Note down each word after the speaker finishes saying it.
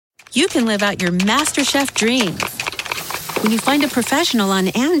you can live out your MasterChef dreams when you find a professional on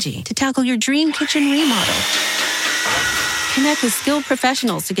Angie to tackle your dream kitchen remodel. Connect with skilled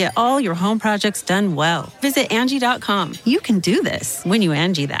professionals to get all your home projects done well. Visit Angie.com. You can do this when you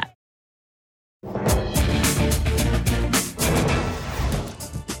Angie that.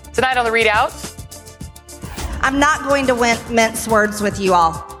 Tonight on the ReidOut. I'm not going to mince words with you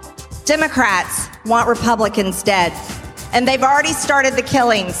all. Democrats want Republicans dead, and they've already started the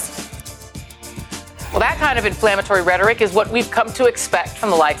killings. Well, that kind of inflammatory rhetoric is what we've come to expect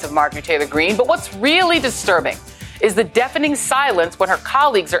from the likes of Marjorie Taylor Greene. But what's really disturbing is the deafening silence when her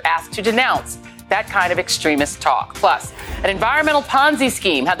colleagues are asked to denounce that kind of extremist talk. Plus, an environmental Ponzi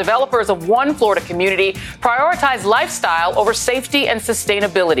scheme, how developers of one Florida community prioritize lifestyle over safety and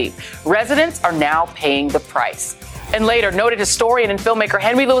sustainability. Residents are now paying the price. And later, noted historian and filmmaker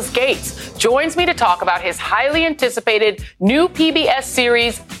Henry Louis Gates joins me to talk about his highly anticipated new PBS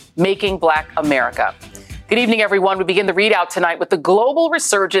series, Making Black America. Good evening, everyone. We begin the ReidOut tonight with the global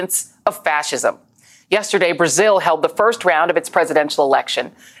resurgence of fascism. Yesterday, Brazil held the first round of its presidential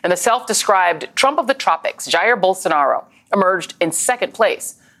election, and the self-described Trump of the tropics, Jair Bolsonaro, emerged in second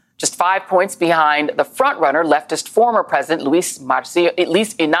place, just 5 points behind the frontrunner leftist former president Luis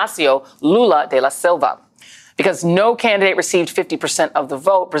Inácio Lula da Silva. Because no candidate received 50% of the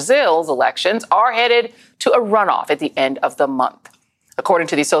vote, Brazil's elections are headed to a runoff at the end of the month. According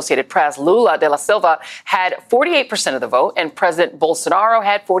to the Associated Press, Lula da Silva had 48% of the vote, and President Bolsonaro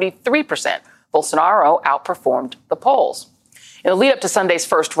had 43%. Bolsonaro outperformed the polls. In the lead up to Sunday's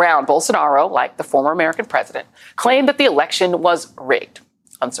first round, Bolsonaro, like the former American president, claimed that the election was rigged.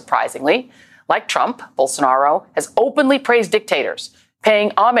 Unsurprisingly, like Trump, Bolsonaro has openly praised dictators,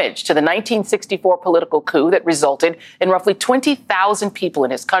 paying homage to the 1964 political coup that resulted in roughly 20,000 people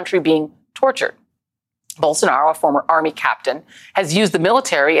in his country being tortured. Bolsonaro, a former army captain, has used the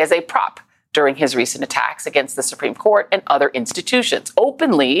military as a prop during his recent attacks against the Supreme Court and other institutions,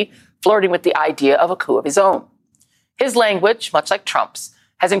 openly flirting with the idea of a coup of his own. His language, much like Trump's,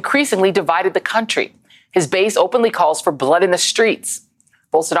 has increasingly divided the country. His base openly calls for blood in the streets.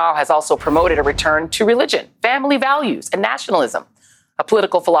 Bolsonaro has also promoted a return to religion, family values, and nationalism, a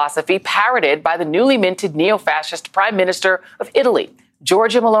political philosophy parroted by the newly minted neo-fascist Prime Minister of Italy,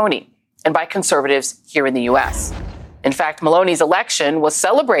 Giorgia Meloni, and by conservatives here in the U.S. In fact, Meloni's election was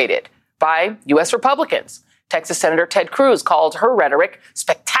celebrated by U.S. Republicans. Texas Senator Ted Cruz called her rhetoric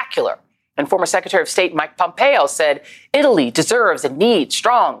spectacular. And former Secretary of State Mike Pompeo said Italy deserves and needs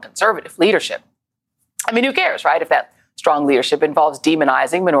strong conservative leadership. I mean, who cares, right? If that strong leadership involves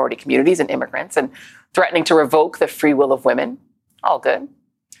demonizing minority communities and immigrants and threatening to revoke the free will of women, all good.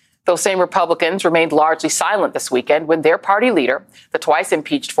 Those same Republicans remained largely silent this weekend when their party leader, the twice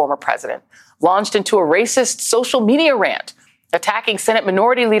impeached former president, launched into a racist social media rant, attacking Senate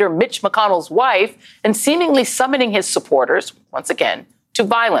Minority Leader Mitch McConnell's wife and seemingly summoning his supporters, once again, to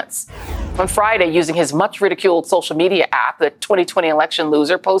violence. On Friday, using his much ridiculed social media app, the 2020 election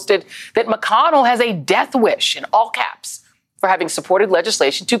loser posted that McConnell has a death wish, in all caps, for having supported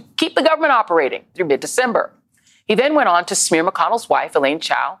legislation to keep the government operating through mid-December. He then went on to smear McConnell's wife, Elaine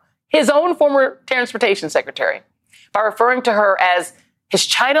Chao, his own former transportation secretary, by referring to her as his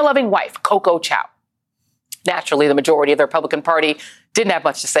China-loving wife, Coco Chao. Naturally, the majority of the Republican Party didn't have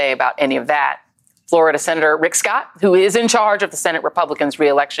much to say about any of that. Florida Senator Rick Scott, who is in charge of the Senate Republicans'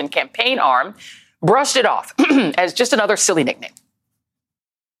 re-election campaign arm, brushed it off as just another silly nickname.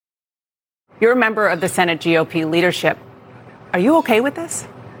 You're a member of the Senate GOP leadership. Are you okay with this?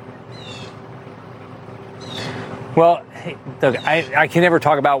 Well, look, I can never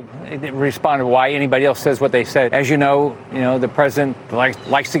talk about, respond to why anybody else says what they said. As you know, the president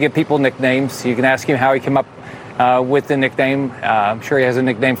likes to give people nicknames. You can ask him how he came up with the nickname. I'm sure he has a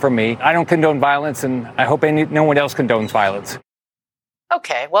nickname for me. I don't condone violence, and I hope no one else condones violence.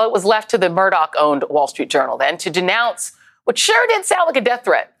 Okay, well, it was left to the Murdoch-owned Wall Street Journal then to denounce what sure did sound like a death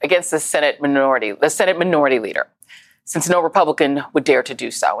threat against the Senate minority leader, since no Republican would dare to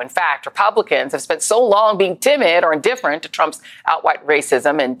do so. In fact, Republicans have spent so long being timid or indifferent to Trump's outright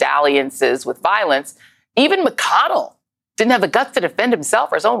racism and dalliances with violence, even McConnell didn't have the guts to defend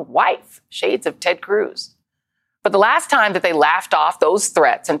himself or his own wife, shades of Ted Cruz. But the last time that they laughed off those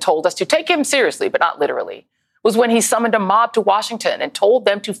threats and told us to take him seriously, but not literally, was when he summoned a mob to Washington and told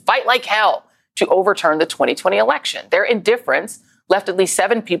them to fight like hell to overturn the 2020 election. Their indifference left at least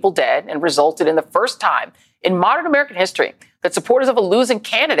 7 people dead and resulted in the first time in modern American history that supporters of a losing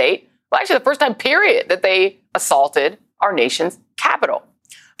candidate, well, actually the first time, period, that they assaulted our nation's capital.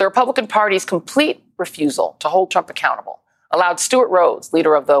 The Republican Party's complete refusal to hold Trump accountable allowed Stuart Rhodes,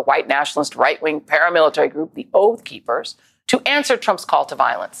 leader of the white nationalist right-wing paramilitary group, the Oath Keepers, to answer Trump's call to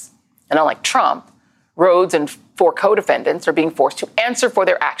violence. And unlike Trump, Rhodes and 4 co-defendants are being forced to answer for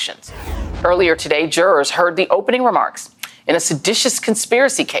their actions. Earlier today, jurors heard the opening remarks in a seditious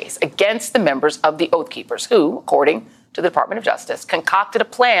conspiracy case against the members of the Oath Keepers, who, according to the Department of Justice, concocted a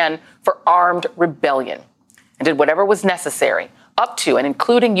plan for armed rebellion and did whatever was necessary, up to and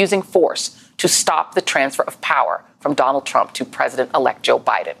including using force, to stop the transfer of power from Donald Trump to President-elect Joe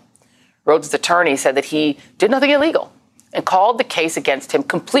Biden. Rhodes' attorney said that he did nothing illegal and called the case against him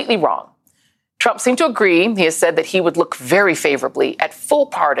completely wrong. Trump seemed to agree. He has said that he would look very favorably at full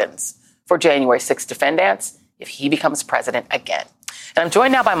pardons for January 6th defendants if he becomes president again. And I'm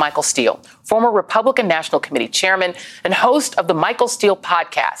joined now by Michael Steele, former Republican National Committee chairman and host of the Michael Steele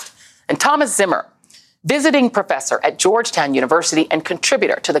podcast, and Thomas Zimmer, visiting professor at Georgetown University and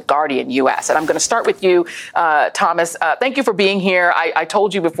contributor to The Guardian U.S. And I'm going to start with you, Thomas. Thank you for being here. I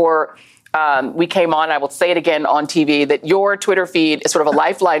told you before we came on, I will say it again on TV, that your Twitter feed is sort of a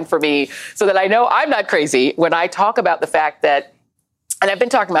lifeline for me so that I know I'm not crazy when I talk about the fact that, and I've been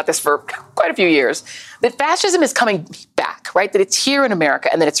talking about this for quite a few years, that fascism is coming back, right? That it's here in America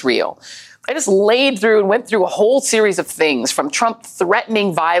and that it's real. I just laid through and went through a whole series of things, from Trump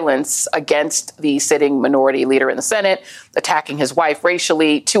threatening violence against the sitting minority leader in the Senate, attacking his wife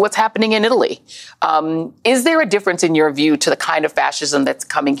racially, to what's happening in Italy. Is there a difference in your view to the kind of fascism that's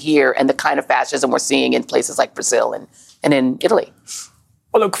coming here and the kind of fascism we're seeing in places like Brazil and in Italy?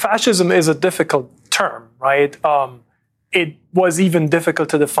 Well, look, fascism is a difficult term, right? It was even difficult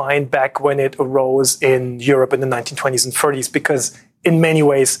to define back when it arose in Europe in the 1920s and 30s, because in many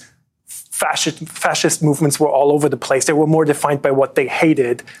ways, fascist movements were all over the place. They were more defined by what they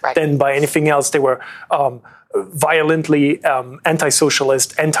hated than by anything else. They were violently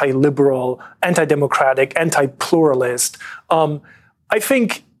anti-socialist, anti-liberal, anti-democratic, anti-pluralist. I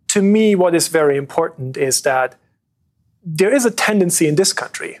think, to me, what is very important is that there is a tendency in this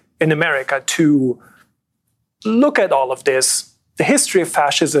country, in America, to look at all of this, the history of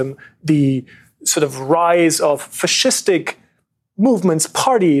fascism, the sort of rise of fascistic movements,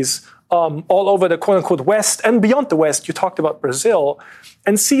 parties, all over the quote-unquote West and beyond the West. You talked about Brazil,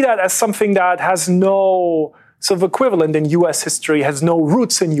 and see that as something that has no sort of equivalent in U.S. history, has no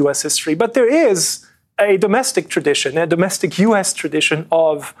roots in U.S. history. But there is a domestic tradition, a domestic U.S. tradition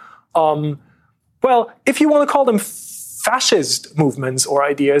of, well, if you want to call them fascist movements or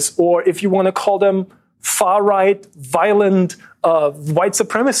ideas, or if you want to call them far-right, violent, white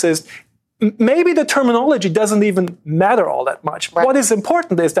supremacists, maybe the terminology doesn't even matter all that much. Right. What is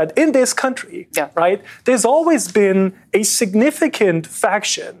important is that in this country, right, there's always been a significant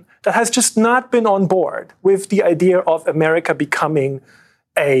faction that has just not been on board with the idea of America becoming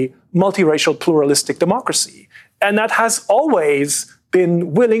a multiracial, pluralistic democracy. And that has always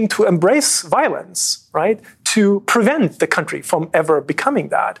been willing to embrace violence, right, to prevent the country from ever becoming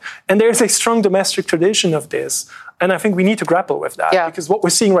that. And there's a strong domestic tradition of this. And I think we need to grapple with that, because what we're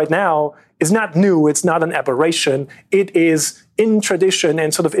seeing right now is not new. It's not an aberration. It is in tradition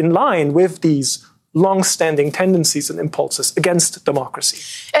and sort of in line with these long-standing tendencies and impulses against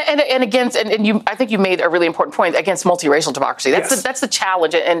democracy. And against, and you, I think you made a really important point, against multiracial democracy. That's the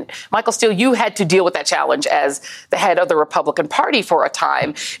challenge. And Michael Steele, you had to deal with that challenge as the head of the Republican Party for a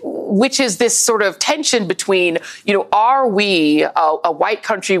time, which is this sort of tension between, are we a white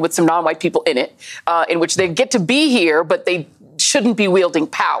country with some non-white people in it, in which they get to be here, but they shouldn't be wielding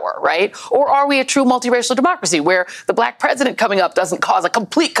power, right? Or are we a true multiracial democracy where the black president coming up doesn't cause a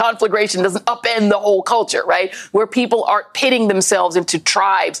complete conflagration, doesn't upend the whole culture, right? Where people aren't pitting themselves into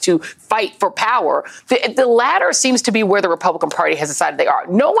tribes to fight for power. The latter seems to be where the Republican Party has decided they are.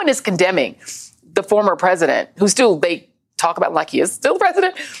 No one is condemning the former president, who still, they talk about like he is still the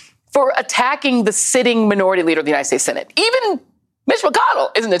president, for attacking the sitting minority leader of the United States Senate. Even Mitch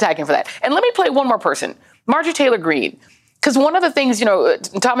McConnell isn't attacking for that. And let me play one more person, Marjorie Taylor Greene. Because one of the things,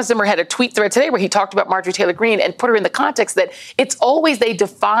 Thomas Zimmer had a tweet thread today where he talked about Marjorie Taylor Greene and put her in the context that it's always they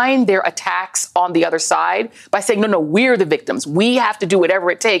define their attacks on the other side by saying, no, we're the victims. We have to do whatever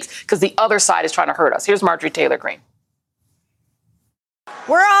it takes because the other side is trying to hurt us. Here's Marjorie Taylor Greene.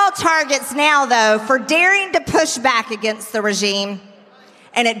 We're all targets now, though, for daring to push back against the regime.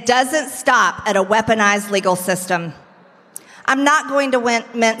 And it doesn't stop at a weaponized legal system. I'm not going to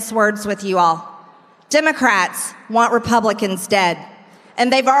mince words with you all. Democrats want Republicans dead,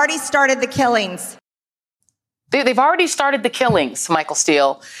 and they've already started the killings. They've already started the killings, Michael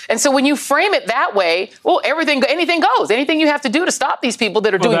Steele. And so when you frame it that way, well, anything goes. Anything you have to do to stop these people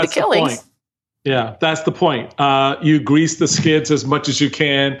that are doing the killings. Yeah, that's the point. You grease the skids as much as you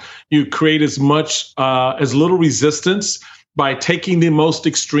can. You create as little resistance by taking the most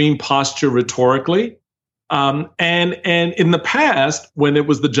extreme posture rhetorically. And in the past, when it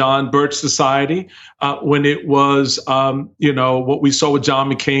was the John Birch Society, when it was, what we saw with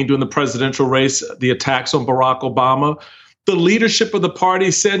John McCain during the presidential race, the attacks on Barack Obama, the leadership of the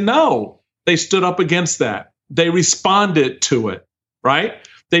party said no. They stood up against that. They responded to it, right?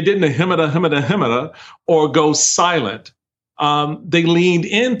 They didn't hemida or go silent. They leaned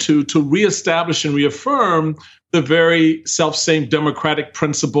into to reestablish and reaffirm the very self-same democratic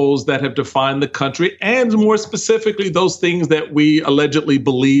principles that have defined the country, and more specifically, those things that we allegedly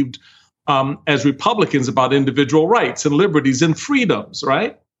believed as Republicans about individual rights and liberties and freedoms,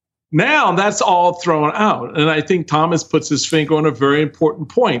 right? Now that's all thrown out. And I think Thomas puts his finger on a very important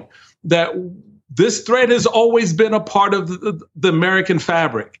point, that this thread has always been a part of the American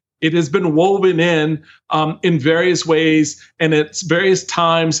fabric. It has been woven in various ways, and at various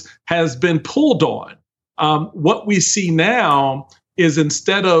times has been pulled on. What we see now is,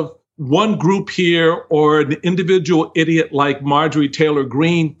 instead of one group here or an individual idiot like Marjorie Taylor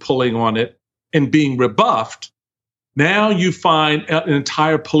Greene pulling on it and being rebuffed, now you find an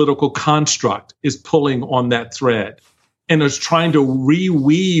entire political construct is pulling on that thread and is trying to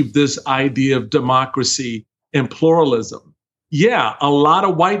reweave this idea of democracy and pluralism. Yeah, a lot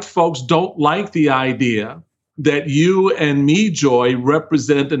of white folks don't like the idea that you and me, Joy,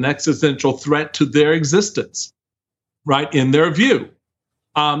 represent an existential threat to their existence, right, in their view.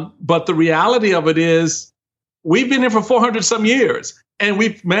 But the reality of it is, we've been here for 400 some years, and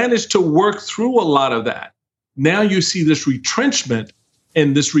we've managed to work through a lot of that. Now you see this retrenchment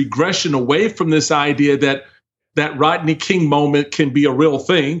and this regression away from this idea that that Rodney King moment can be a real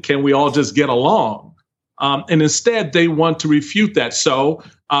thing. Can we all just get along? And instead, they want to refute that. So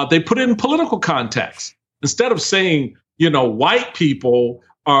they put it in political context. Instead of saying, white people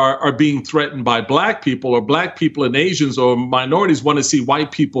are being threatened by black people, or black people and Asians or minorities want to see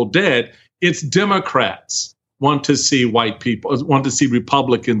white people dead, it's Democrats want to see white people, want to see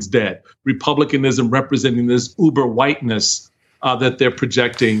Republicans dead. Republicanism representing this uber whiteness that they're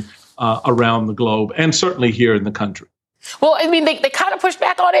projecting around the globe, and certainly here in the country. Well, I mean, they kind of pushed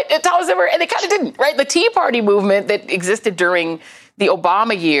back on it, Thomas Zimmer, and they kind of didn't, right? The Tea Party movement that existed during the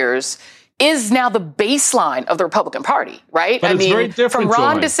Obama years is now the baseline of the Republican Party, right? But it's very different, from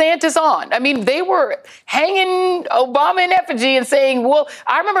Ron DeSantis on. I mean, they were hanging Obama in effigy and saying, well,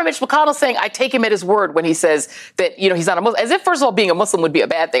 I remember Mitch McConnell saying, I take him at his word when he says that, he's not a Muslim. As if, first of all, being a Muslim would be a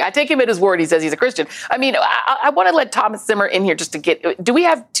bad thing. I take him at his word. He says he's a Christian. I mean, I want to let Thomas Zimmer in here just to get, do we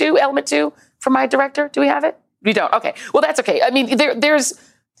have element two from my director? Do we have it? We don't. Okay. Well, that's okay. I mean,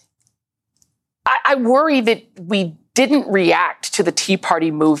 I worry that we didn't react to the Tea Party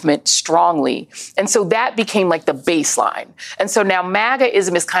movement strongly. And so that became like the baseline. And so now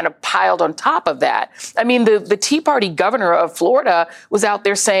MAGAism is kind of piled on top of that. I mean, the Tea Party governor of Florida was out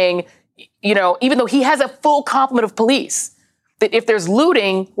there saying, even though he has a full complement of police, that if there's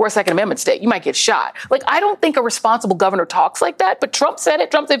looting, we're a Second Amendment state. You might get shot. Like, I don't think a responsible governor talks like that, but Trump said it.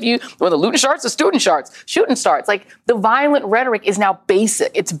 Trump said, when the looting starts, the shooting starts. Like, the violent rhetoric is now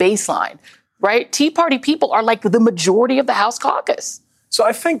basic. It's baseline. Right? Tea Party people are like the majority of the House caucus. So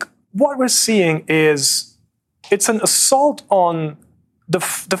I think what we're seeing is it's an assault on the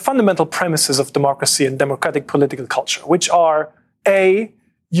fundamental premises of democracy and democratic political culture, which are, A,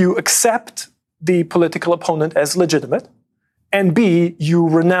 you accept the political opponent as legitimate, and B, you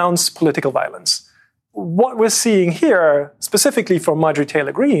renounce political violence. What we're seeing here, specifically from Marjorie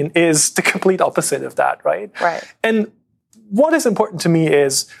Taylor Greene, is the complete opposite of that, right? Right. And what is important to me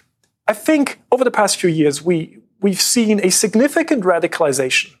is, I think over the past few years, we've seen a significant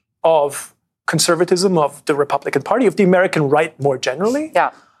radicalization of conservatism, of the Republican Party, of the American right more generally.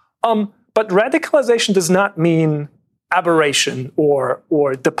 Yeah. But radicalization does not mean aberration or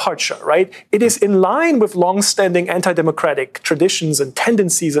departure, right? It is in line with longstanding anti-democratic traditions and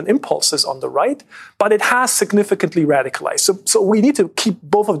tendencies and impulses on the right, but it has significantly radicalized. So we need to keep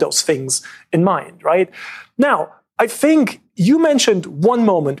both of those things in mind, right? Now, I think you mentioned one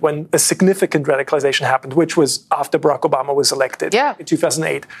moment when a significant radicalization happened, which was after Barack Obama was elected in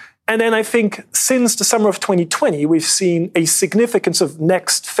 2008. And then I think since the summer of 2020, we've seen a significant sort of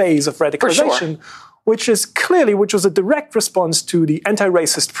next phase of radicalization, which was a direct response to the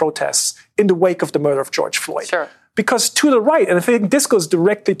anti-racist protests in the wake of the murder of George Floyd. Sure. Because to the right, and I think this goes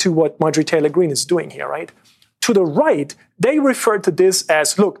directly to what Marjorie Taylor Greene is doing here, right? To the right, they refer to this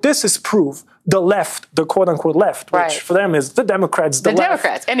as, look, this is proof. The left, the quote-unquote left, which for them is the Democrats, the left.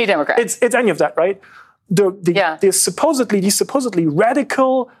 Democrats, any Democrat. It's any of that, right? these supposedly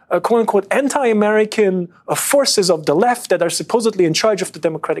radical, quote unquote, anti-American forces of the left that are supposedly in charge of the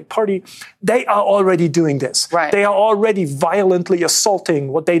Democratic Party, they are already doing this. Right. They are already violently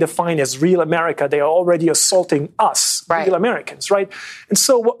assaulting what they define as real America. They are already assaulting us, real Americans, right? And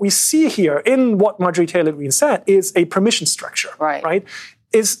so what we see here in what Marjorie Taylor Greene said is a permission structure, right?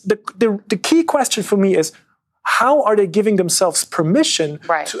 Is the key question for me is, how are they giving themselves permission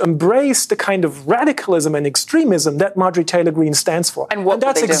to embrace the kind of radicalism and extremism that Marjorie Taylor Greene stands for? And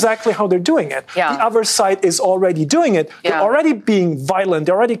that's exactly how they're doing it. Yeah. The other side is already doing it. Yeah. They're already being violent.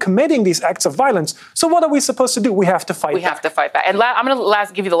 They're already committing these acts of violence. So what are we supposed to do? We have to fight back. We have to fight back. And I'm going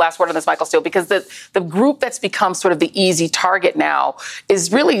to give you the last word on this, Michael Steele, because the group that's become sort of the easy target now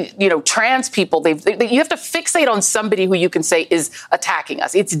is really, trans people. You have to fixate on somebody who you can say is attacking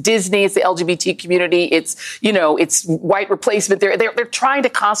us. It's Disney. It's the LGBT community. It's, it's white replacement. They're trying to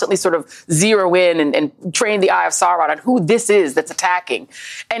constantly sort of zero in and train the eye of Sauron on who this is that's attacking.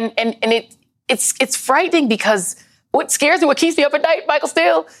 And it's frightening, because what scares me, what keeps me up at night, Michael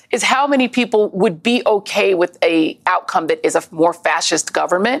Steele, is how many people would be okay with a outcome that is a more fascist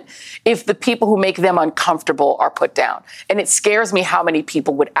government if the people who make them uncomfortable are put down. And it scares me how many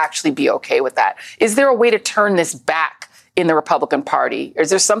people would actually be okay with that. Is there a way to turn this back in the Republican Party? Or is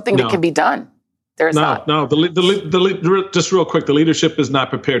there something that can be done? There's not. No. Just real quick, the leadership is not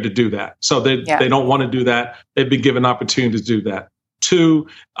prepared to do that. So they don't want to do that. They've been given opportunities to do that. Two,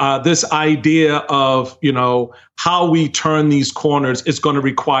 this idea of, how we turn these corners is going to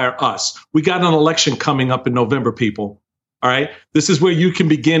require us. We got an election coming up in November, people. All right. This is where you can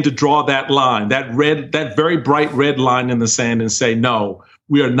begin to draw that line, that very bright red line in the sand, and say, no,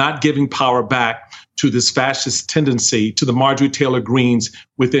 we are not giving power back to this fascist tendency, to the Marjorie Taylor Greenes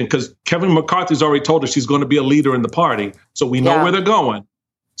within, because Kevin McCarthy's already told us she's going to be a leader in the party. So we know where they're going.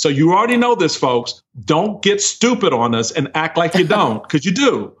 So you already know this, folks. Don't get stupid on us and act like you don't, because you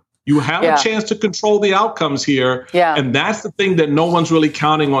do. You have a chance to control the outcomes here. Yeah. And that's the thing that no one's really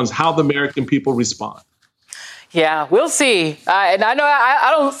counting on, is how the American people respond. Yeah, we'll see. And I know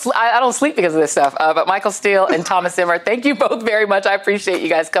I don't sleep because of this stuff. But Michael Steele and Thomas Zimmer, thank you both very much. I appreciate you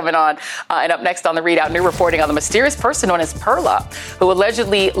guys coming on. And up next on the ReidOut, new reporting on the mysterious person known as Perla, who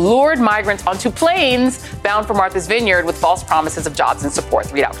allegedly lured migrants onto planes bound for Martha's Vineyard with false promises of jobs and support.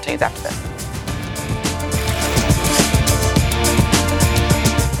 The ReidOut continues after this.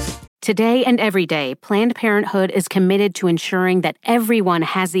 Today and every day, Planned Parenthood is committed to ensuring that everyone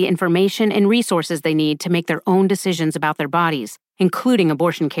has the information and resources they need to make their own decisions about their bodies, including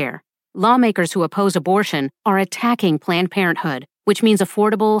abortion care. Lawmakers who oppose abortion are attacking Planned Parenthood, which means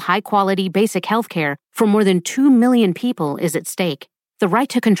affordable, high-quality, basic health care for more than 2 million people is at stake. The right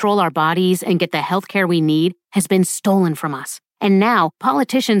to control our bodies and get the health care we need has been stolen from us. And now,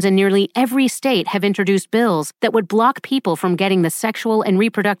 politicians in nearly every state have introduced bills that would block people from getting the sexual and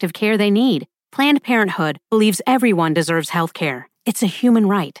reproductive care they need. Planned Parenthood believes everyone deserves health care. It's a human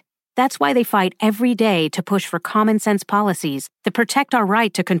right. That's why they fight every day to push for common-sense policies that protect our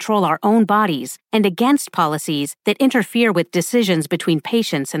right to control our own bodies and against policies that interfere with decisions between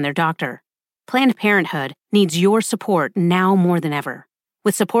patients and their doctor. Planned Parenthood needs your support now more than ever.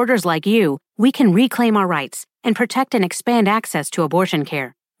 With supporters like you, we can reclaim our rights and protect and expand access to abortion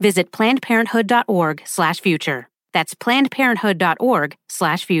care. Visit PlannedParenthood.org/future. That's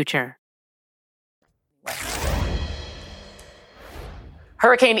PlannedParenthood.org/future.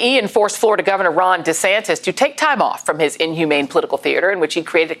 Hurricane Ian forced Florida Governor Ron DeSantis to take time off from his inhumane political theater, in which he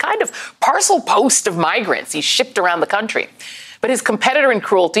created a kind of parcel post of migrants he shipped around the country. But his competitor in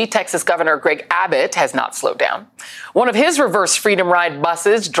cruelty, Texas Governor Greg Abbott, has not slowed down. One of his reverse Freedom Ride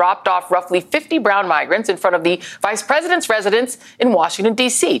buses dropped off roughly 50 brown migrants in front of the vice president's residence in Washington,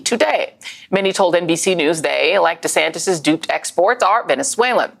 D.C. today. Many told NBC News they, like DeSantis' duped exports, are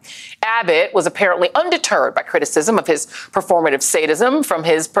Venezuelan. Abbott was apparently undeterred by criticism of his performative sadism from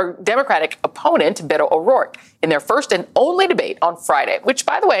his Democratic opponent, Beto O'Rourke, in their first and only debate on Friday, which,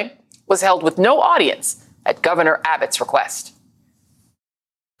 by the way, was held with no audience at Governor Abbott's request.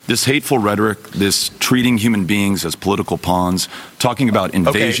 This hateful rhetoric, this treating human beings as political pawns, talking about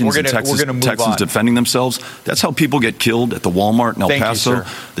invasions in Texas, Texans defending themselves, that's how people get killed at the Walmart in El Paso.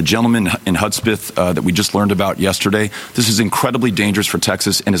 The gentleman in Hudspeth that we just learned about yesterday. This is incredibly dangerous for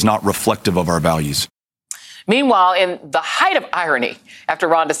Texas and is not reflective of our values. Meanwhile, in the height of irony, after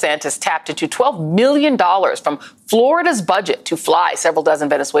Ron DeSantis tapped into $12 million from Florida's budget to fly several dozen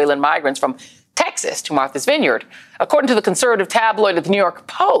Venezuelan migrants from Texas to Martha's Vineyard. According to the conservative tabloid of the New York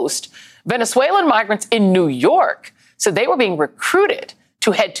Post, Venezuelan migrants in New York said they were being recruited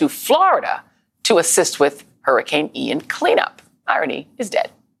to head to Florida to assist with Hurricane Ian cleanup. Irony is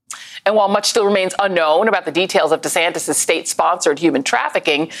dead. And while much still remains unknown about the details of DeSantis' state-sponsored human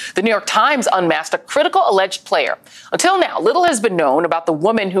trafficking, the New York Times unmasked a critical alleged player. Until now, little has been known about the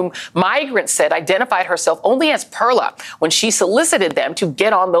woman whom migrants said identified herself only as Perla when she solicited them to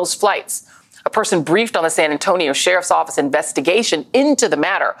get on those flights. A person briefed on the San Antonio Sheriff's Office investigation into the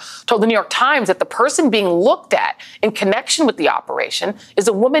matter told the New York Times that the person being looked at in connection with the operation is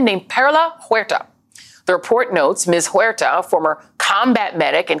a woman named Perla Huerta. The report notes Ms. Huerta, a former combat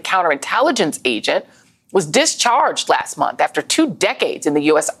medic and counterintelligence agent, was discharged last month after 2 decades in the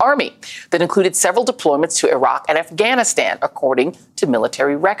U.S. Army that included several deployments to Iraq and Afghanistan, according to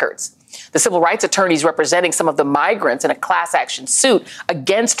military records. The civil rights attorneys representing some of the migrants in a class action suit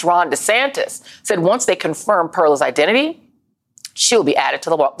against Ron DeSantis said once they confirm Perla's identity, she will be added to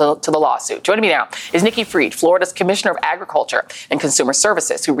the lawsuit. Joining me now is Nikki Fried, Florida's Commissioner of Agriculture and Consumer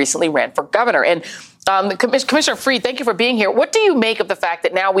Services, who recently ran for governor. And Commissioner Fried, thank you for being here. What do you make of the fact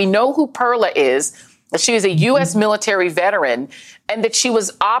that now we know who Perla is, that she is a U.S. military veteran, and that she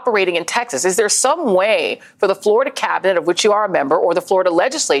was operating in Texas? Is there some way for the Florida cabinet, of which you are a member, or the Florida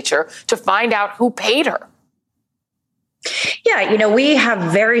legislature to find out who paid her? Yeah, we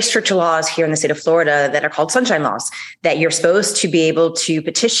have very strict laws here in the state of Florida that are called sunshine laws, that you're supposed to be able to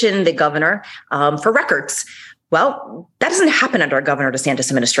petition the governor for records. Well, that doesn't happen under a Governor DeSantis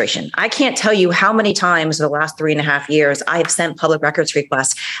administration. I can't tell you how many times in the last 3.5 years I have sent public records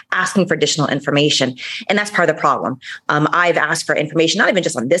requests asking for additional information. And that's part of the problem. I've asked for information, not even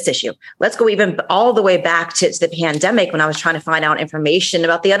just on this issue. Let's go even all the way back to the pandemic when I was trying to find out information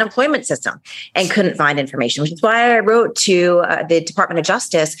about the unemployment system and couldn't find information, which is why I wrote to the Department of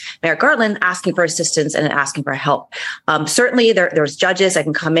Justice, Merrick Garland, asking for assistance and asking for help. Certainly, there's judges that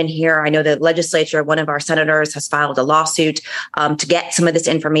can come in here. I know the legislature, one of our senators has filed a lawsuit to get some of this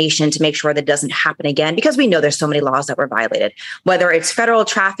information to make sure that it doesn't happen again, because we know there's so many laws that were violated, whether it's federal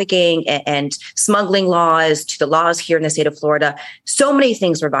trafficking and smuggling laws to the laws here in the state of Florida. So many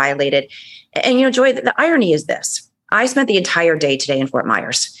things were violated. And, Joy, the irony is this. I spent the entire day today in Fort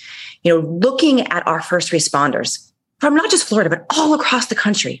Myers, looking at our first responders from not just Florida, but all across the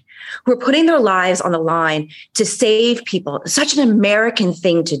country, who are putting their lives on the line to save people. Such an American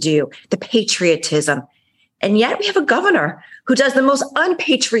thing to do, the patriotism. And yet we have a governor who does the most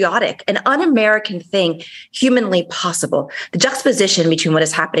unpatriotic and un-American thing humanly possible. The juxtaposition between what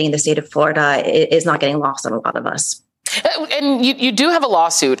is happening in the state of Florida is not getting lost on a lot of us. And you do have a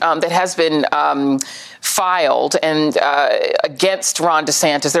lawsuit that has been filed and against Ron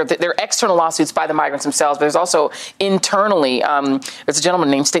DeSantis. There are external lawsuits by the migrants themselves, but there's also internally. There's a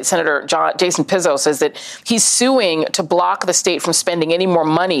gentleman named State Senator Jason Pizzo says that he's suing to block the state from spending any more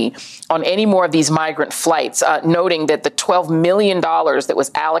money on any more of these migrant flights, noting that the $12 million that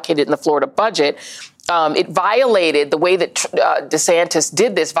was allocated in the Florida budget, it violated the way that DeSantis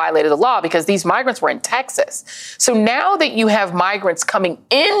did this, violated the law, because these migrants were in Texas. So now that you have migrants coming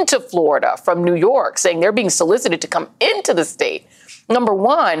into Florida from New York saying they're being solicited to come into the state, number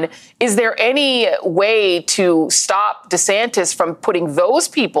one, is there any way to stop DeSantis from putting those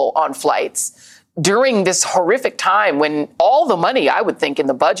people on flights during this horrific time when all the money, I would think, in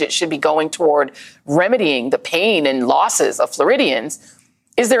the budget should be going toward remedying the pain and losses of Floridians?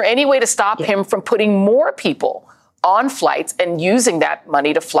 Is there any way to stop him from putting more people on flights and using that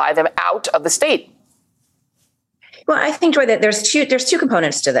money to fly them out of the state? Well, I think, Joy, that there's two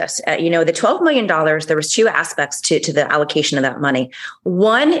components to this. The $12 million, there was two aspects to the allocation of that money.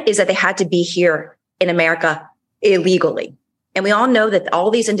 One is that they had to be here in America illegally. And we all know that all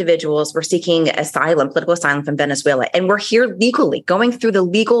these individuals were seeking asylum, political asylum from Venezuela, and we're here legally, going through the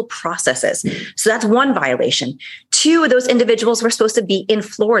legal processes. So that's one violation. Two of those individuals were supposed to be in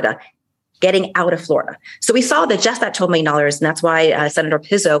Florida, getting out of Florida. So we saw that just that $12 million, and that's why Senator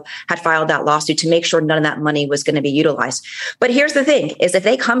Pizzo had filed that lawsuit to make sure none of that money was going to be utilized. But here's the thing, is if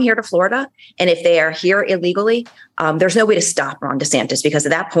they come here to Florida, and if they are here illegally, there's no way to stop Ron DeSantis, because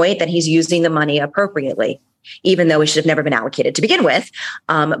at that point, then he's using the money appropriately, even though it should have never been allocated to begin with.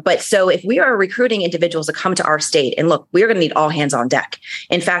 But so if we are recruiting individuals to come to our state, and look, we're going to need all hands on deck.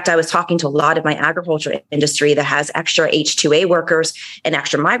 In fact, I was talking to a lot of my agriculture industry that has extra H-2A workers and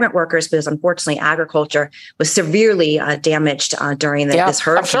extra migrant workers, because unfortunately agriculture was severely damaged during this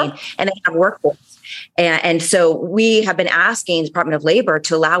hurricane, and they have workforce. And so we have been asking the Department of Labor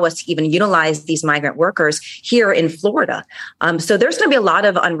to allow us to even utilize these migrant workers here in Florida. So there's going to be a lot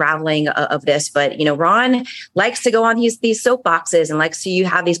of unraveling of this. But, Ron likes to go on these soapboxes and likes to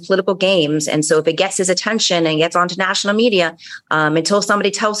have these political games. And so if it gets his attention and gets onto national media, until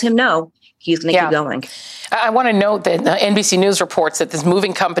somebody tells him no, he's going to keep going. I want to note that NBC News reports that this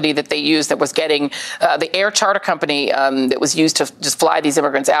moving company that they used that was getting the air charter company that was used to just fly these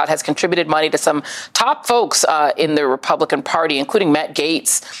immigrants out has contributed money to some top folks in the Republican Party, including Matt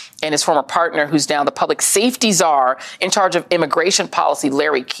Gaetz and his former partner, who's now the public safety czar in charge of immigration policy,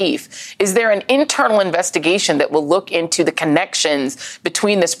 Larry Keefe. Is there an internal investigation that will look into the connections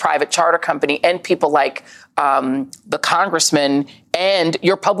between this private charter company and people like the congressman and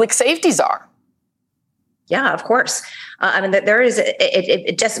your public safety czar? Yeah, of course. There is,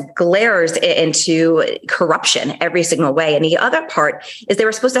 it just glares into corruption every single way. And the other part is they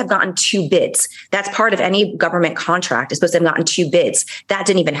were supposed to have gotten 2 bids. That's part of any government contract. It's supposed to have gotten 2 bids. That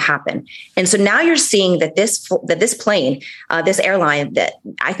didn't even happen. And so now you're seeing that this plane, this airline that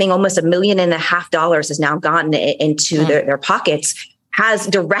I think almost $1.5 million has now gotten into their pockets, has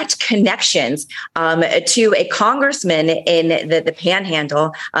direct connections to a congressman in the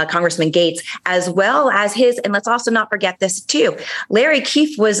Panhandle, Congressman Gaetz, as well as his, and let's also not forget this too, Larry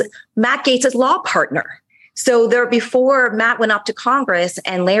Keefe was Matt Gaetz's law partner. So before Matt went up to Congress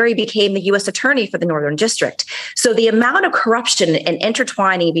and Larry became the U.S. attorney for the Northern District. So the amount of corruption and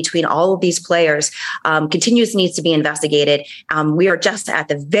intertwining between all of these players needs to be investigated. We are just at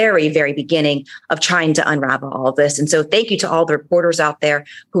the very, very beginning of trying to unravel all of this. And so thank you to all the reporters out there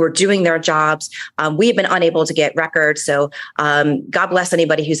who are doing their jobs. We've been unable to get records. So God bless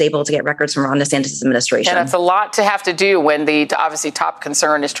anybody who's able to get records from Ron DeSantis' administration. And it's a lot to have to do when the obviously top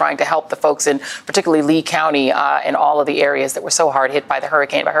concern is trying to help the folks in particularly Lee County and all of the areas that were so hard hit by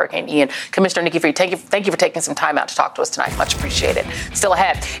Hurricane Ian. Commissioner Nikki Fried, thank you for taking some time out to talk to us tonight. Much appreciated. Still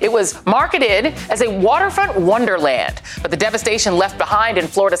ahead, it was marketed as a waterfront wonderland, but the devastation left behind in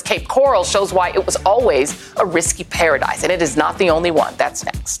Florida's Cape Coral shows why it was always a risky paradise, and it is not the only one. That's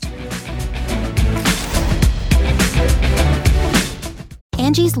next.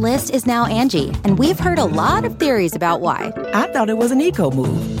 Angie's List is now Angie, and we've heard a lot of theories about why. I thought it was an eco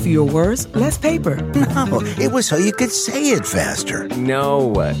move. Fewer words, less paper. No, it was so you could say it faster.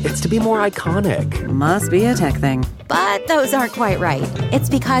 No, it's to be more iconic. Must be a tech thing. But those aren't quite right. It's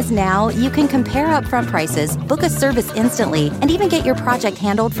because now you can compare upfront prices, book a service instantly, and even get your project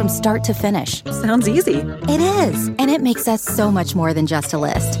handled from start to finish. Sounds easy. It is, and it makes us so much more than just a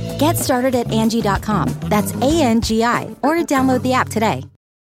list. Get started at Angie.com. That's ANGI, or download the app today.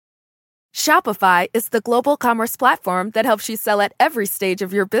 Shopify is the global commerce platform that helps you sell at every stage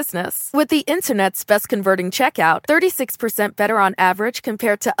of your business. With the internet's best converting checkout, 36% better on average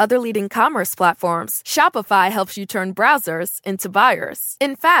compared to other leading commerce platforms, Shopify helps you turn browsers into buyers.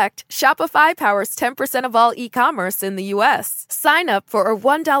 In fact, Shopify powers 10% of all e-commerce in the U.S. Sign up for a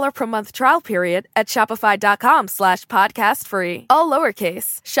 $1 per month trial period at shopify.com/podcastfree. All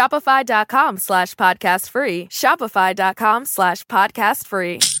lowercase, shopify.com/podcastfree,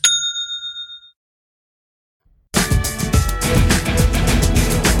 shopify.com/podcastfree.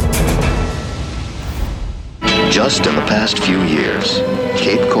 Just in the past few years,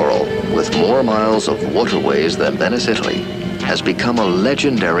 Cape Coral, with more miles of waterways than Venice, Italy, has become a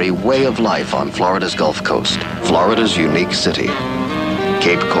legendary way of life on Florida's Gulf Coast. Florida's unique city,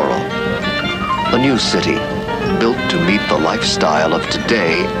 Cape Coral. A new city built to meet the lifestyle of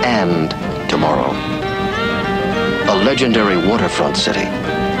today and tomorrow. A legendary waterfront city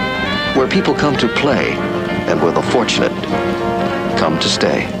where people come to play and where the fortunate come to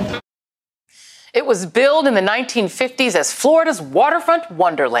stay. It was billed in the 1950s as Florida's waterfront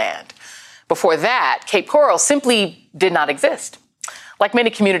wonderland. Before that, Cape Coral simply did not exist. Like many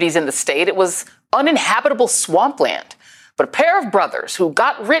communities in the state, it was uninhabitable swampland. But a pair of brothers who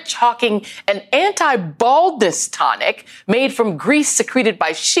got rich hawking an anti-baldness tonic made from grease secreted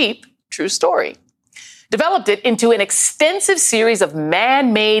by sheep, true story, developed it into an extensive series of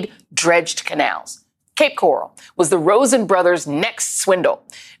man-made dredged canals. Cape Coral was the Rosen brothers' next swindle,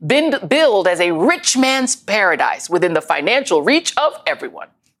 billed as a rich man's paradise within the financial reach of everyone.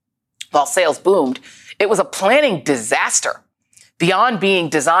 While sales boomed, it was a planning disaster. Beyond being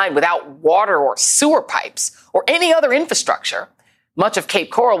designed without water or sewer pipes or any other infrastructure, much of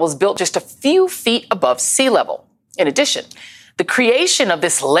Cape Coral was built just a few feet above sea level. In addition, the creation of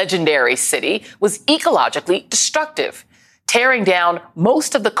this legendary city was ecologically destructive, tearing down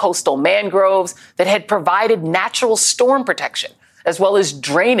most of the coastal mangroves that had provided natural storm protection, as well as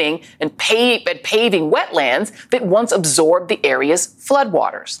draining and paving wetlands that once absorbed the area's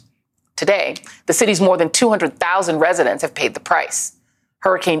floodwaters. Today, the city's more than 200,000 residents have paid the price.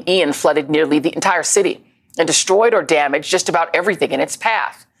 Hurricane Ian flooded nearly the entire city and destroyed or damaged just about everything in its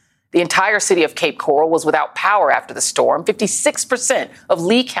path. The entire city of Cape Coral was without power after the storm. 56% of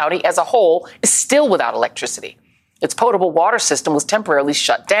Lee County as a whole is still without electricity. Its potable water system was temporarily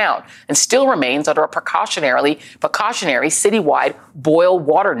shut down and still remains under a precautionary citywide boil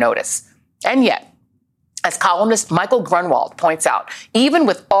water notice. And yet, as columnist Michael Grunwald points out, even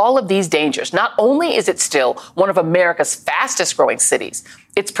with all of these dangers, not only is it still one of America's fastest growing cities,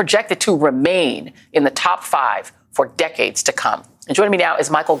 it's projected to remain in the top 5 for decades to come. And joining me now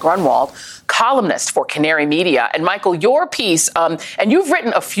is Michael Grunwald, columnist for Canary Media. And Michael, your piece, and you've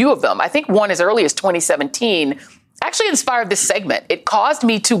written a few of them, I think one as early as 2017, actually inspired this segment. It caused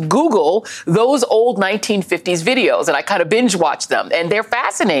me to Google those old 1950s videos, and I kind of binge watched them. And they're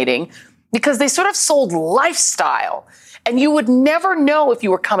fascinating because they sort of sold lifestyle. And you would never know if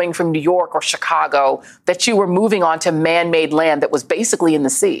you were coming from New York or Chicago that you were moving onto man-made land that was basically in the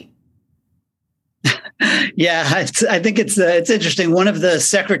sea. Yeah, I think it's interesting. One of the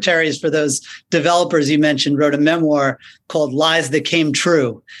secretaries for those developers you mentioned wrote a memoir called Lies That Came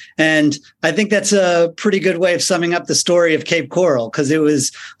True. And I think that's a pretty good way of summing up the story of Cape Coral, because it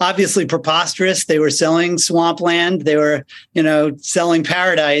was obviously preposterous. They were selling swampland. They were, selling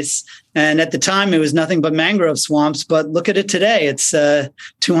paradise. And at the time, it was nothing but mangrove swamps. But look at it today. It's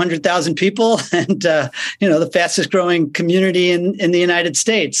 200,000 people and, the fastest growing community in the United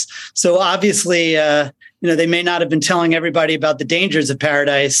States. So obviously, they may not have been telling everybody about the dangers of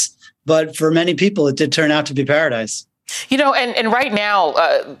paradise, but for many people, it did turn out to be paradise. And right now,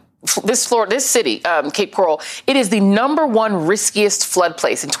 this city, Cape Coral, it is the number one riskiest flood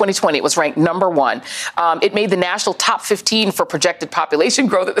place. In 2020, it was ranked number one. It made the national top 15 for projected population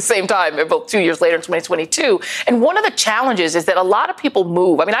growth at the same time, about 2 years later in 2022. And one of the challenges is that a lot of people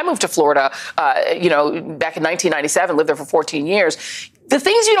move. I mean, I moved to Florida, back in 1997, lived there for 14 years. The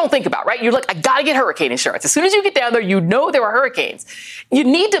things you don't think about, right? You're like, I got to get hurricane insurance. As soon as you get down there, there are hurricanes. You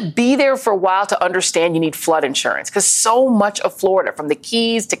need to be there for a while to understand you need flood insurance, because so much of Florida, from the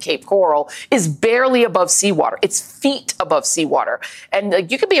Keys to Cape Coral, is barely above seawater. It's feet above seawater.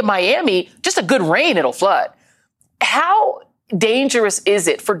 And you could be in Miami, just a good rain, it'll flood. How dangerous is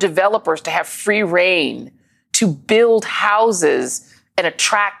it for developers to have free reign to build houses and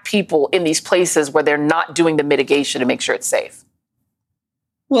attract people in these places where they're not doing the mitigation to make sure it's safe?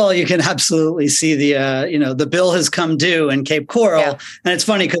 Well, you can absolutely see the bill has come due in Cape Coral. Yeah. And it's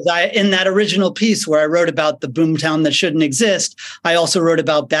funny because in that original piece where I wrote about the boomtown that shouldn't exist, I also wrote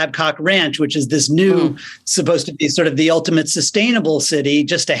about Babcock Ranch, which is this new, supposed to be sort of the ultimate sustainable city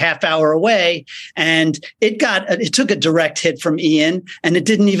just a half hour away. And it took a direct hit from Ian, and it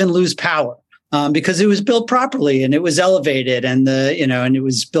didn't even lose power. Because it was built properly and it was elevated and and it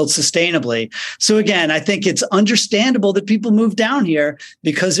was built sustainably. So again, I think it's understandable that people move down here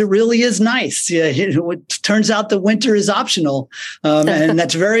because it really is nice. It turns out that winter is optional. And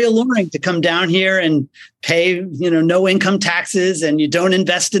that's very alluring to come down here and pay, no income taxes, and you don't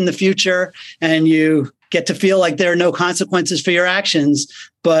invest in the future, and you get to feel like there are no consequences for your actions.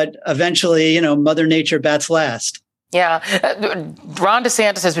 But eventually, Mother Nature bats last. Yeah. Ron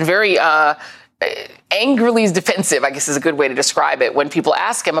DeSantis has been very angrily defensive, I guess is a good way to describe it, when people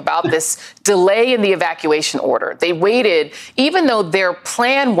ask him about this delay in the evacuation order. They waited, even though their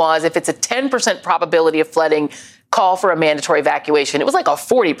plan was, if it's a 10% probability of flooding, call for a mandatory evacuation. It was like a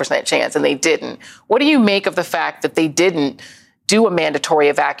 40% chance, and they didn't. What do you make of the fact that they didn't do a mandatory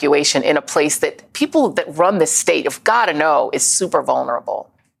evacuation in a place that people that run the state have got to know is super vulnerable?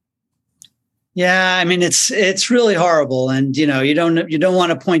 Yeah, I mean, it's really horrible. And, you don't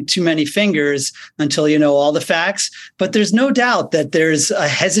want to point too many fingers until you know all the facts. But there's no doubt that there's a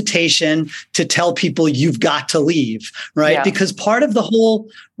hesitation to tell people you've got to leave, right? Yeah. Because part of the whole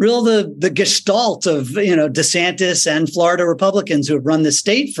the gestalt of, DeSantis and Florida Republicans who have run the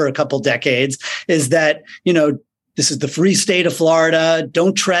state for a couple decades is that, this is the free state of Florida.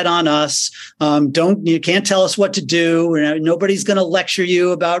 Don't tread on us. You can't tell us what to do. Nobody's going to lecture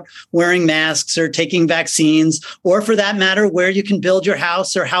you about wearing masks or taking vaccines, or for that matter, where you can build your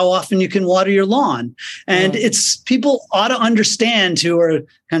house or how often you can water your lawn. And it's people ought to understand who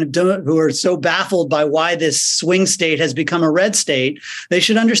are so baffled by why this swing state has become a red state. They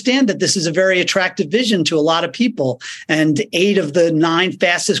should understand that this is a very attractive vision to a lot of people. And 8 of the 9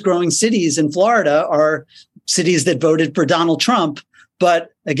 fastest growing cities in Florida are cities that voted for Donald Trump. But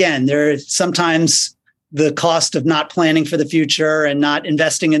again, there's sometimes the cost of not planning for the future and not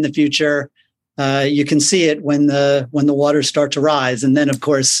investing in the future. You can see it when the waters start to rise. And then, of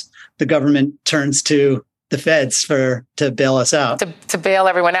course, the government turns to the feds to bail us out. To bail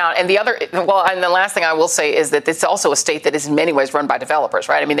everyone out. And the last thing I will say is that it's also a state that is in many ways run by developers,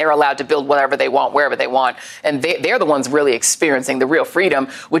 right? I mean, they're allowed to build whatever they want, wherever they want. And they're the ones really experiencing the real freedom,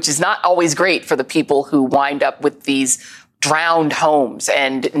 which is not always great for the people who wind up with these drowned homes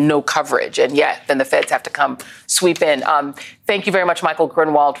and no coverage. And yet then the feds have to come sweep in. Thank you very much, Michael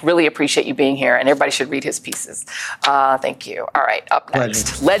Grunwald. Really appreciate you being here. And everybody should read his pieces. Thank you. All right, up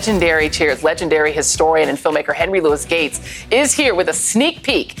next, legendary historian and filmmaker Henry Louis Gates is here with a sneak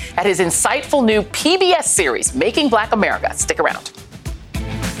peek at his insightful new PBS series, Making Black America. Stick around.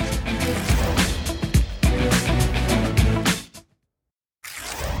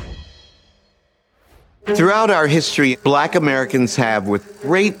 Throughout our history, Black Americans have, with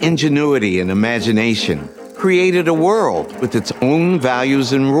great ingenuity and imagination, created a world with its own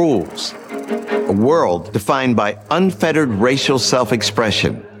values and rules. A world defined by unfettered racial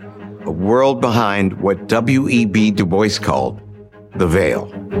self-expression. A world behind what W.E.B. Du Bois called the veil.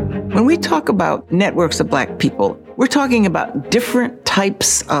 When we talk about networks of Black people, we're talking about different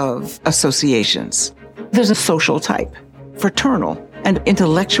types of associations. There's a social type, fraternal, and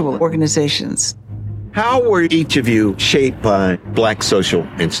intellectual organizations. How were each of you shaped by Black social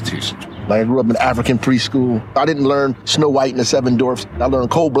institutions? I grew up in African preschool. I didn't learn Snow White and the Seven Dwarfs. I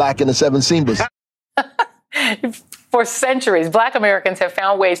learned Coal Black and the Seven Simbas. For centuries, Black Americans have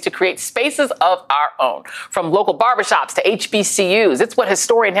found ways to create spaces of our own, from local barbershops to HBCUs. It's what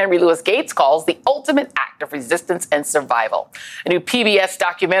historian Henry Louis Gates calls the ultimate act of resistance and survival. A new PBS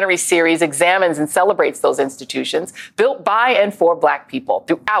documentary series examines and celebrates those institutions built by and for Black people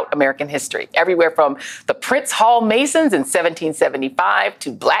throughout American history, everywhere from the Prince Hall Masons in 1775 to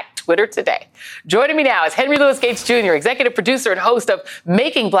Black Twitter today. Joining me now is Henry Louis Gates Jr., executive producer and host of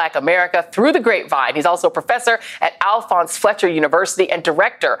Making Black America Through the Grapevine. He's also a professor at Alphonse Fletcher University and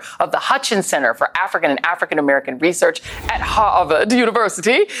director of the Hutchins Center for African and African American Research at Harvard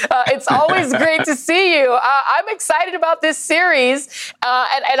University. It's always great to see you. I'm excited about this series,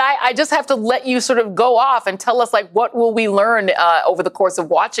 and I just have to let you sort of go off and tell us, like, what will we learn over the course of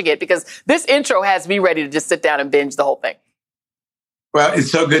watching it? Because this intro has me ready to just sit down and binge the whole thing. Well,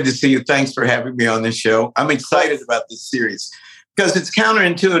 it's so good to see you. Thanks for having me on this show. I'm excited about this series because it's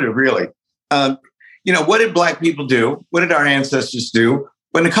counterintuitive, really. What did Black people do? What did our ancestors do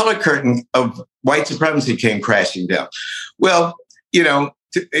when the color curtain of white supremacy came crashing down? Well, to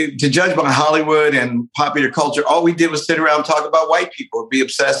judge by Hollywood and popular culture, all we did was sit around and talk about white people and be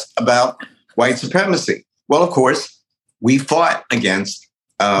obsessed about white supremacy. Well, of course, we fought against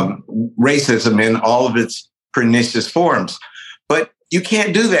racism in all of its pernicious forms. But you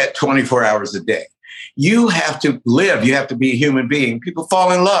can't do that 24 hours a day. You have to live. You have to be a human being. People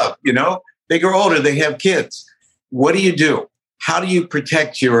fall in love, They grow older. They have kids. What do? How do you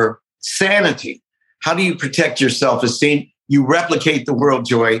protect your sanity? How do you protect your self-esteem? You replicate the world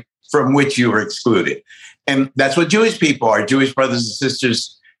joy from which you were excluded. And that's what Jewish people, our Jewish brothers and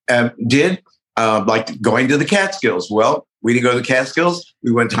sisters did, like going to the Catskills. Well, we didn't go to the Catskills.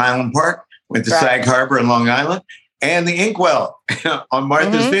 We went to Highland Park, went to Sag Harbor in Long Island, and the Inkwell on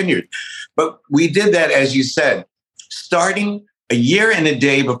Martha's Vineyard. But we did that, as you said, starting a year and a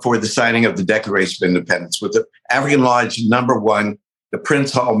day before the signing of the Declaration of Independence with the African Lodge #1, the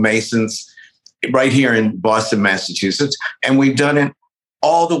Prince Hall Masons, right here in Boston, Massachusetts. And we've done it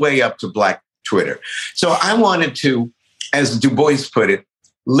all the way up to Black Twitter. So I wanted to, as Du Bois put it,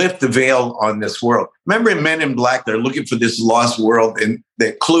 lift the veil on this world. Remember in Men in Black, they're looking for this lost world, and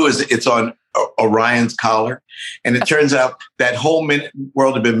the clue is it's on Orion's collar. And it turns out that whole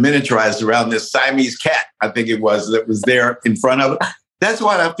world had been miniaturized around this Siamese cat, I think it was, that was there in front of it. That's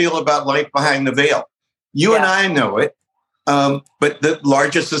what I feel about life behind the veil. You and I know it, but the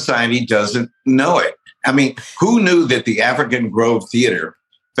larger society doesn't know it. I mean, who knew that the African Grove Theater,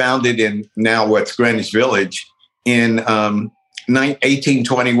 founded in now what's Greenwich Village in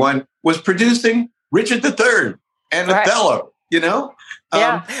 1821, was producing Richard III and Othello,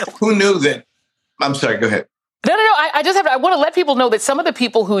 Who knew that? I'm sorry, go ahead. No. I want to let people know that some of the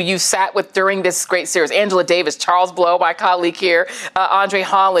people who you sat with during this great series, Angela Davis, Charles Blow, my colleague here, Andre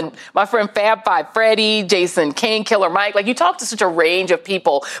Holland, my friend Fab Five, Freddie, Jason King, Killer Mike, like you talk to such a range of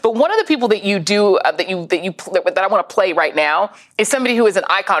people. But one of the people that you do, that I want to play right now is somebody who is an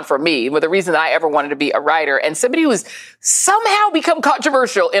icon for me, with the reason that I ever wanted to be a writer, and somebody who has somehow become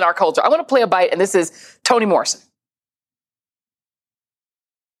controversial in our culture. I want to play a bite, and this is Toni Morrison.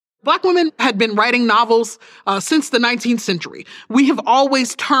 Black women had been writing novels since the 19th century. We have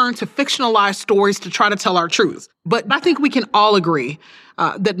always turned to fictionalized stories to try to tell our truth. But I think we can all agree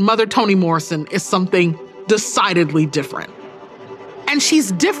that Mother Toni Morrison is something decidedly different. And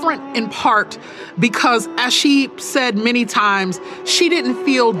she's different in part because, as she said many times, she didn't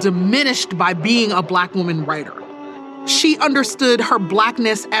feel diminished by being a Black woman writer. She understood her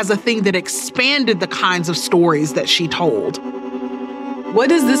Blackness as a thing that expanded the kinds of stories that she told. What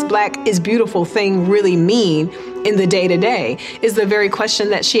does this Black is beautiful thing really mean? in the day-to-day is the very question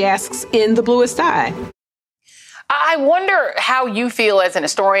that she asks in The Bluest Eye. I wonder how you feel as an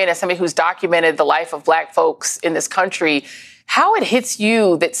historian, as somebody who's documented the life of Black folks in this country, how it hits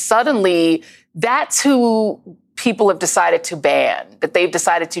you that suddenly that's who people have decided to ban, that they've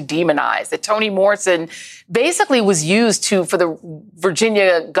decided to demonize, that Toni Morrison basically was used for the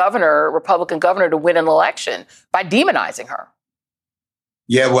Virginia governor, Republican governor, to win an election by demonizing her.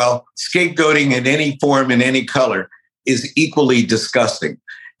 Yeah, well, scapegoating in any form, in any color, is equally disgusting.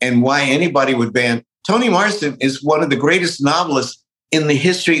 And why anybody would ban Toni Morrison is one of the greatest novelists in the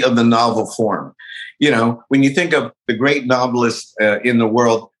history of the novel form. You know, when you think of the great novelists in the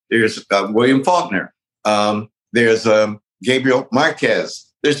world, there's William Faulkner, there's Gabriel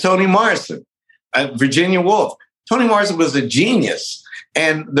Marquez, there's Toni Morrison, Virginia Woolf. Toni Morrison was a genius.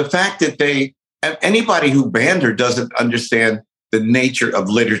 And the fact that anybody who banned her doesn't understand the nature of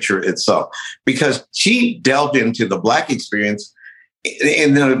literature itself, because she delved into the Black experience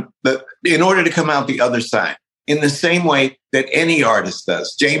in order to come out the other side, in the same way that any artist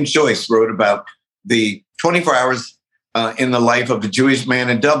does. James Joyce wrote about the 24 hours in the life of a Jewish man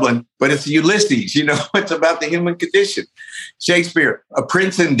in Dublin, but it's Ulysses, it's about the human condition. Shakespeare, A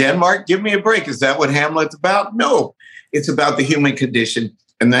Prince in Denmark, give me a break. Is that what Hamlet's about? No, it's about the human condition.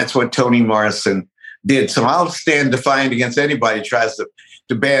 And that's what Toni Morrison did. So I'll stand defiant against anybody who tries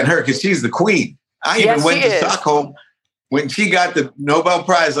to ban her, because she's the queen. I even went to Stockholm. When she got the Nobel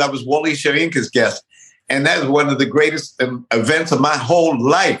Prize, I was Wole Soyinka's guest. And that was one of the greatest events of my whole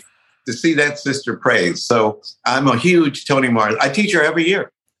life, to see that sister praised. So I'm a huge Toni Morrison. I teach her every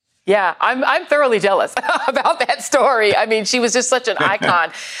year. Yeah, I'm thoroughly jealous about that story. I mean, she was just such an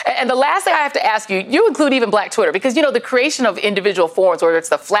icon. And the last thing I have to ask you, you include even Black Twitter, because, the creation of individual forms, whether it's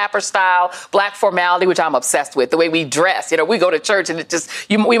the flapper style, Black formality, which I'm obsessed with, the way we dress, we go to church and it just,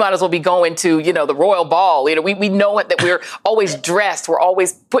 we might as well be going to, the royal ball. We know it, that we're always dressed, we're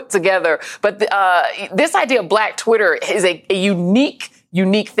always put together. But this idea of Black Twitter is a unique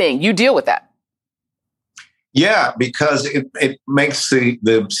thing. You deal with that. Yeah, because it makes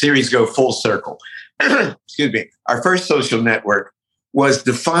the series go full circle. Excuse me. Our first social network was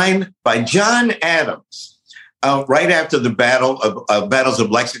defined by John Adams right after the battles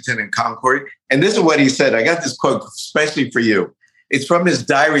of Lexington and Concord. And this is what he said. I got this quote especially for you. It's from his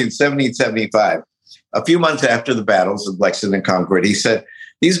diary in 1775. A few months after the battles of Lexington and Concord, he said,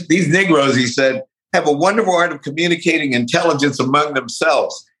 these Negroes, he said, have a wonderful art of communicating intelligence among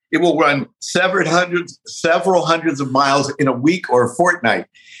themselves. It will run several hundreds of miles in a week or a fortnight.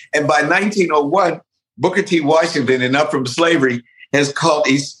 And by 1901, Booker T. Washington, in Up From Slavery, has called,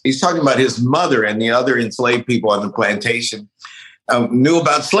 he's talking about his mother and the other enslaved people on the plantation knew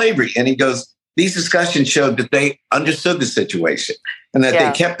about slavery. And he goes, these discussions showed that they understood the situation and that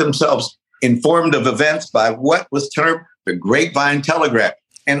they kept themselves informed of events by what was termed the grapevine telegraph.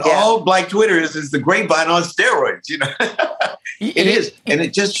 And all Black Twitter is the grapevine on steroids, It is. And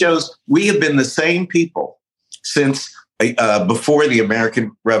it just shows we have been the same people since before the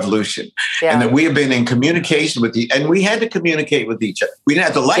American Revolution. Yeah. And that we have been in communication with and we had to communicate with each other. We didn't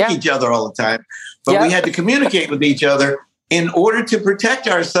have to like each other all the time, but we had to communicate with each other in order to protect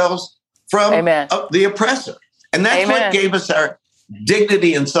ourselves from the oppressor. And that's what gave us our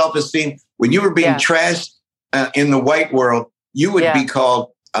dignity and self-esteem. When you were being trashed in the white world, you would be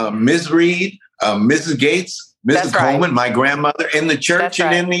called Ms. Reid, Mrs. Gates, Mrs. Coleman, my grandmother, in the church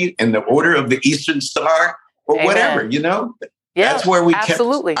and in the Order of the Eastern Star, or whatever, That's where we kept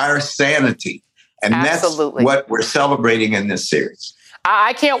our sanity. And that's what we're celebrating in this series.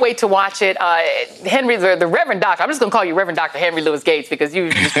 I can't wait to watch it. Henry, the Reverend Doctor, I'm just going to call you Reverend Dr. Henry Louis Gates because you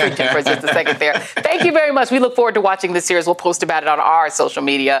just preaching for just a second there. Thank you very much. We look forward to watching this series. We'll post about it on our social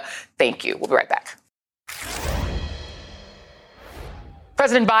media. Thank you. We'll be right back.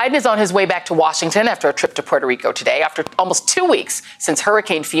 President Biden is on his way back to Washington after a trip to Puerto Rico today, after almost 2 weeks since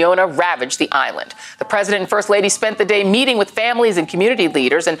Hurricane Fiona ravaged the island. The president and first lady spent the day meeting with families and community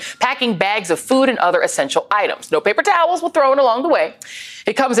leaders and packing bags of food and other essential items. No paper towels were thrown along the way.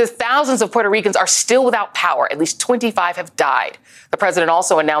 It comes as thousands of Puerto Ricans are still without power. At least 25 have died. The president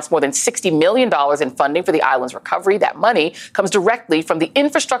also announced more than $60 million in funding for the island's recovery. That money comes directly from the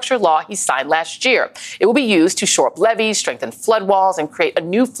infrastructure law he signed last year. It will be used to shore up levees, strengthen flood walls, and create a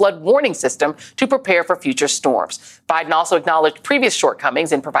new flood warning system to prepare for future storms. Biden also acknowledged previous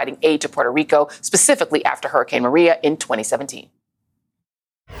shortcomings in providing aid to Puerto Rico, specifically after Hurricane Maria in 2017.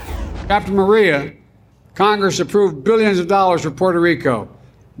 After Maria, Congress approved billions of dollars for Puerto Rico,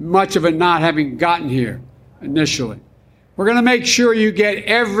 much of it not having gotten here initially. We're going to make sure you get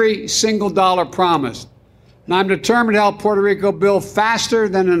every single dollar promised. And I'm determined to help Puerto Rico build faster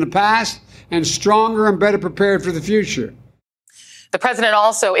than in the past and stronger and better prepared for the future. The president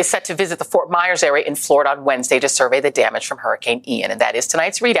also is set to visit the Fort Myers area in Florida on Wednesday to survey the damage from Hurricane Ian. And that is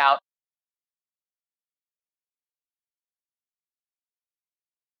tonight's ReidOut.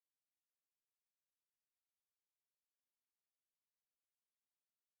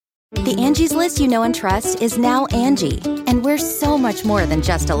 The Angie's List you know and trust is now Angie, and we're so much more than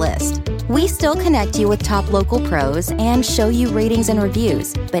just a list. We still connect you with top local pros and show you ratings and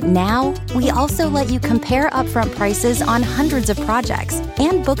reviews, but now we also let you compare upfront prices on hundreds of projects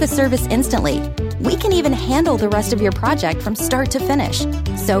and book a service instantly. We can even handle the rest of your project from start to finish.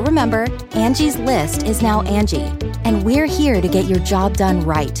 So remember, Angie's List is now Angie, and we're here to get your job done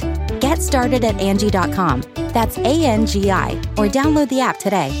right. Get started at Angie.com. That's ANGI, or download the app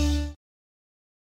today.